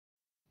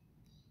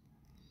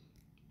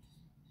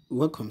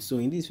Welcome. So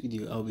in this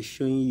video I'll be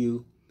showing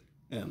you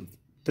um,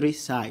 three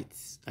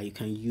sites that you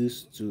can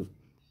use to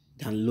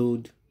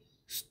download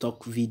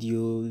stock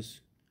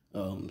videos,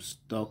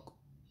 stock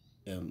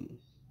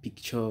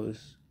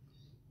pictures,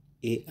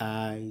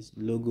 AIs,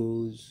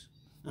 logos,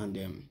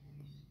 and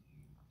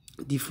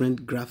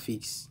different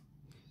graphics.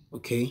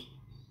 Okay,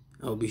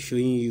 I'll be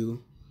showing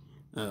you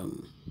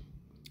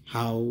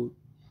how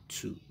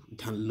to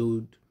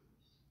download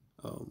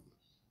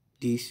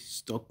these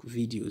stock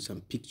videos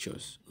and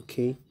pictures.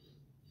 Okay,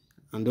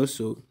 and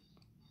also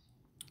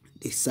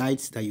the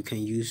sites that you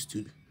can use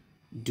to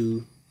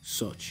do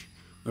such.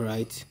 All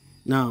right,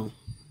 now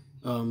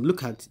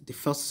look at the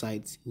first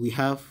site. We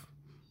have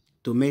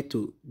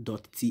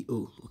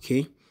tomato.to.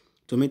 Okay,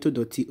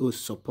 tomato.to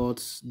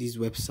supports these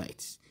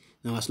websites.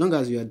 Now as long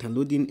as you are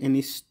downloading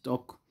any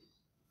stock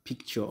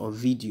picture or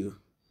video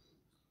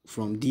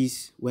from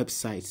these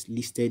websites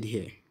listed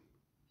here,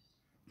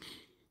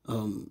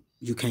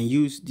 you can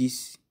use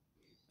this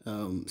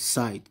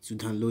site to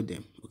download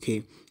them.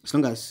 Okay, as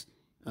long as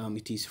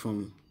it is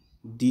from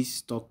these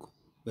stock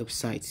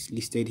websites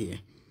listed here,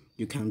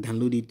 you can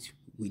download it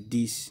with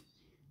this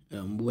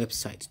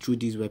website, through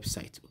this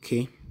website.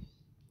 Okay,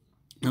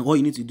 now all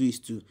you need to do is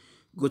to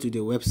go to the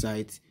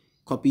website,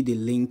 copy the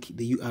link,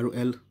 the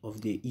URL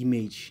of the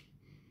image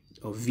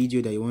or video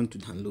that you want to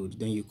download.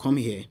 Then you come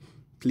here,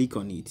 click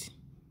on it,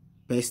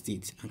 paste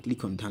it, and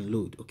click on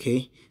download.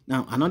 Okay,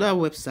 now another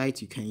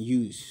website you can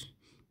use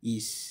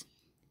is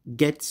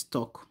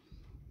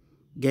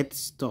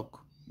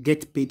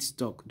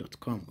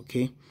getpaidstock.com.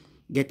 Okay,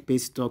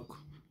 getpaidstock,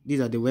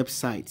 these are the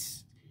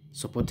websites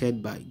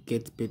supported by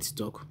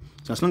getpaidstock.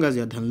 So as long as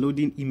you are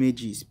downloading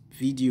images,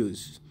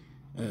 videos,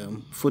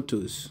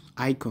 photos,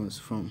 icons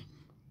from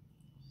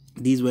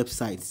these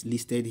websites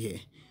listed here,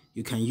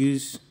 you can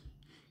use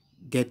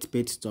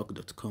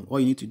getpaidstock.com. All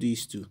you need to do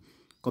is to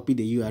copy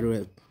the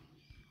URL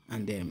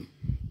and then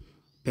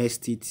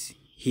paste it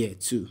here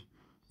too.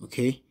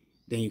 Okay,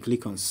 then you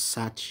click on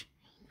search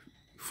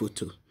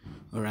photo.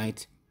 All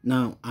right,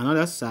 now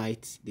another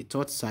site, the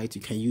third site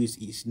you can use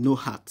is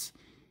noheart.cc.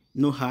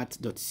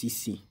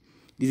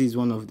 This is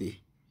one of the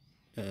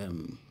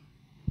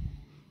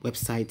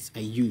websites I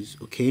use.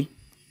 Okay,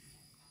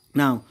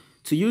 now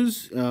to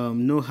use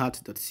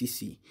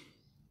noheart.cc,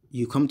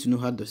 you come to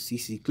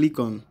noheart.cc, click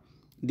on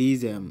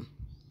this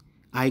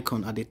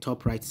icon at the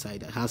top right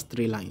side that has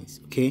three lines.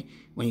 Okay,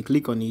 when you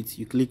click on it,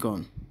 you click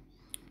on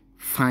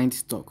find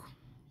stock.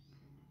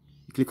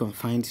 You click on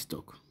find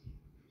stock.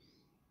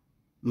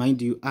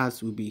 Mind you,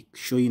 ads will be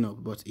showing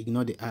up, but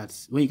ignore the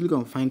ads. When you click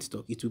on find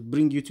stock, it will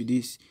bring you to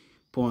this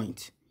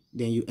point.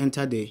 Then you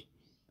enter the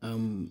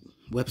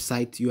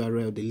website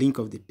URL, the link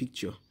of the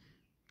picture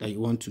that you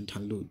want to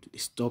download, the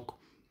stock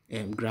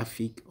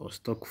graphic or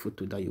stock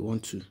photo that you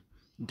want to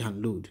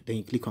download. Then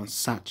you click on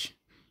search.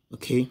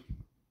 Okay,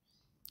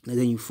 and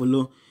then you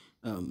follow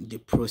the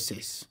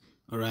process.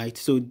 All right,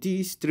 so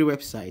these three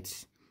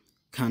websites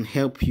can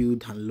help you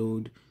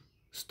download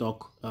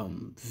stock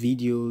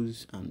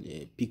videos and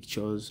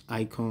pictures,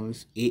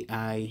 icons,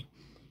 AI,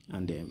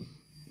 and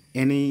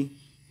any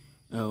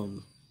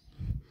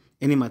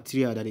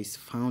material that is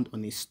found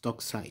on a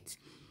stock site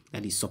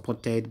that is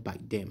supported by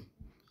them.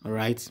 All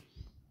right,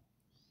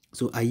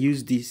 so I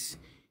use this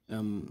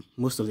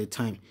most of the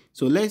time.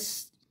 So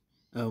let's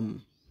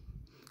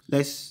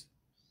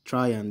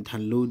try and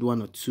download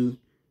one or two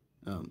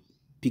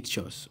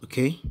pictures.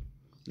 Okay,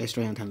 let's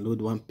try and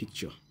download one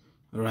picture.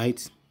 All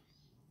right,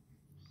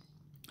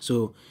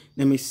 so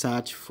let me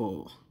search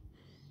for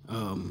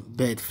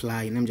bird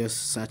flying. Let me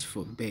just search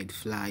for bird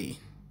flying.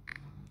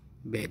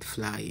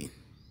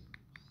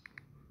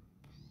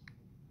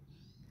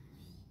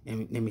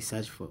 Let me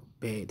search for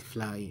bird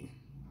flying.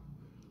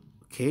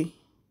 Okay,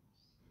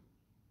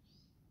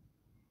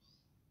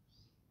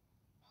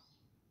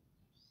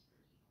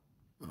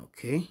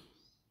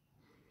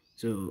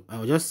 so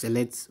I'll just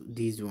select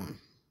this one.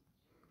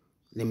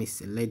 Let me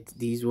select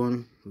this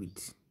one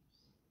with,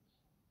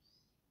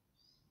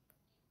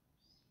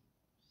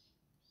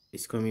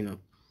 it's coming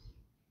up.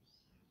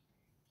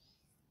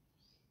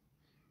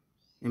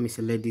 Let me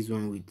select this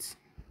one with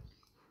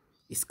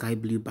a sky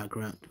blue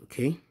background.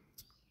 Okay,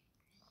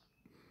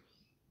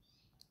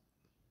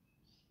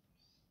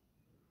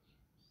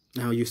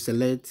 now you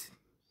select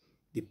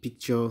the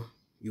picture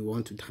you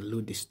want to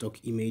download, the stock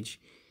image.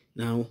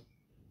 Now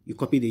you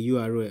copy the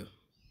URL.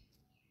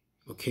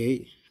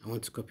 Okay, I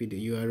want to copy the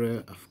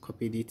URL. I've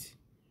copied it.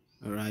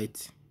 All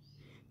right,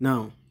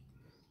 now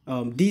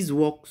this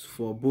works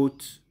for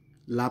both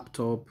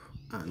laptop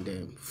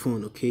and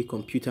phone. Okay,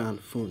 computer and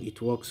phone. It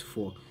works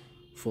for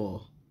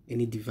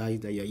any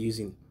device that you're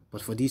using,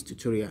 but for this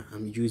tutorial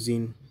I'm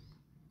using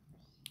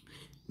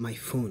my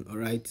phone. All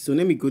right, so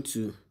let me go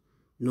to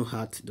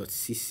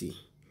noheart.cc.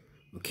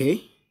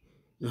 okay,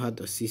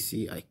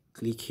 noheart.cc. I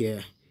click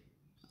here,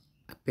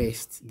 I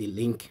paste the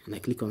link, and I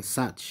click on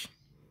search.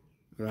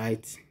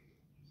 Right,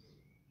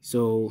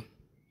 so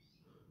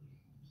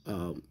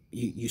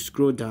you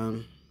scroll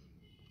down,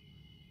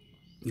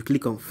 you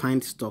click on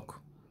find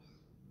stock.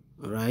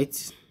 All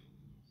right,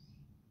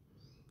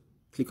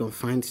 click on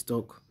find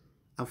stock.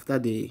 After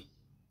the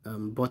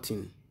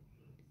button,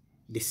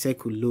 the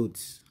circle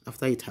loads.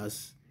 After it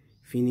has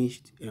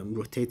finished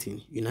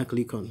rotating, you now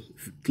click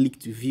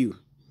to view.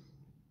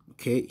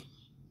 Okay,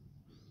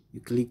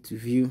 you click to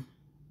view,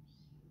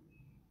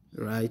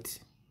 right?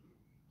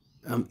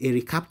 A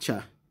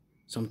recaptcha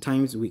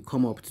sometimes will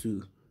come up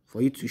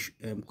for you to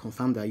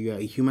confirm that you are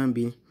a human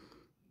being.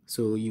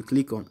 So you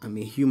click on I'm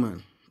a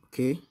human.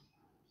 Okay,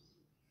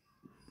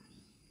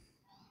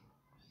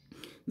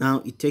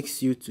 now it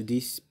takes you to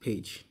this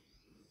page.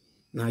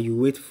 Now you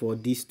wait for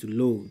this to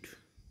load.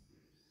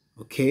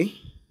 Okay,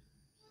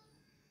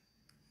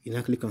 you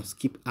now click on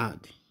skip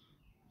ad.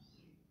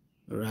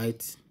 All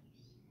right,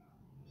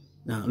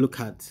 now look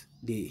at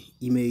the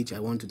image I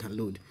want to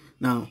download.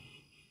 Now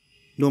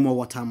no more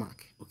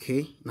watermark.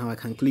 Okay, now I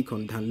can click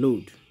on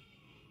download.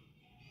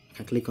 I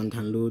can click on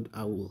download.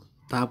 I will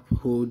tap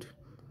hold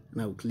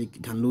and I will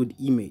click download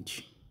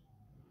image.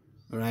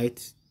 All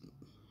right,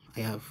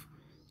 I have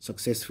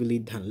successfully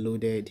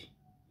downloaded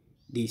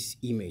this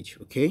image.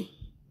 Okay,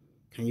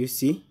 can you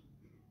see?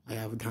 I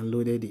have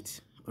downloaded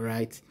it. All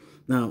right,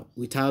 now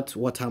without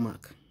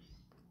watermark.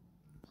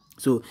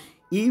 So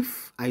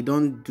if I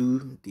don't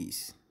do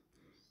this,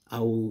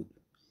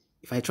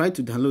 if I try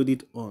to download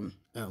it on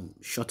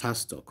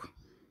Shutterstock,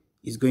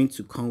 it's going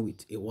to come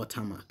with a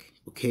watermark.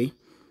 Okay,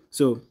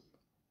 so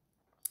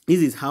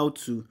this is how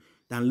to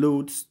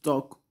download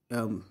stock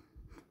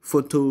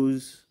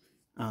photos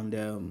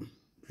and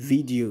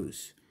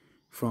videos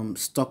from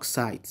stock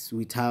sites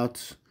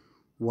without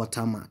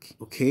watermark.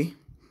 Okay,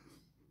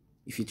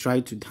 if you try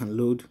to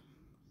download,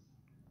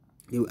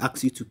 they will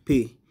ask you to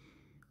pay,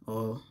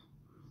 or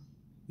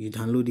you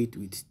download it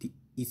with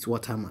its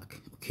watermark.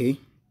 Okay,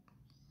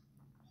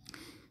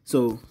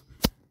 so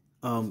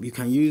you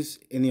can use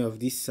any of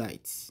these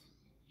sites.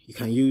 You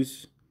can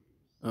use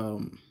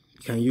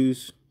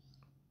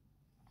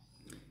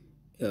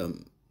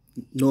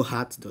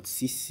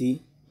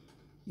nohat.cc.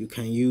 You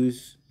can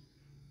use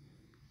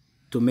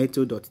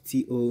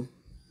tomato.to,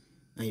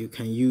 and you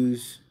can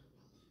use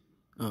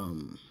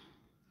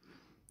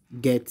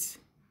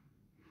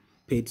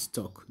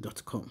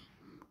getpaidstock.com.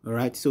 All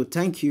right, so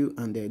thank you,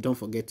 and don't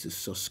forget to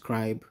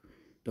subscribe.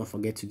 Don't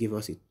forget to give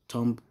us a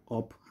thumb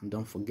up, and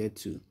don't forget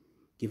to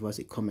give us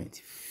a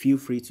comment. Feel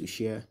free to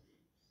share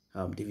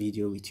the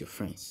video with your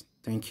friends.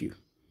 Thank you.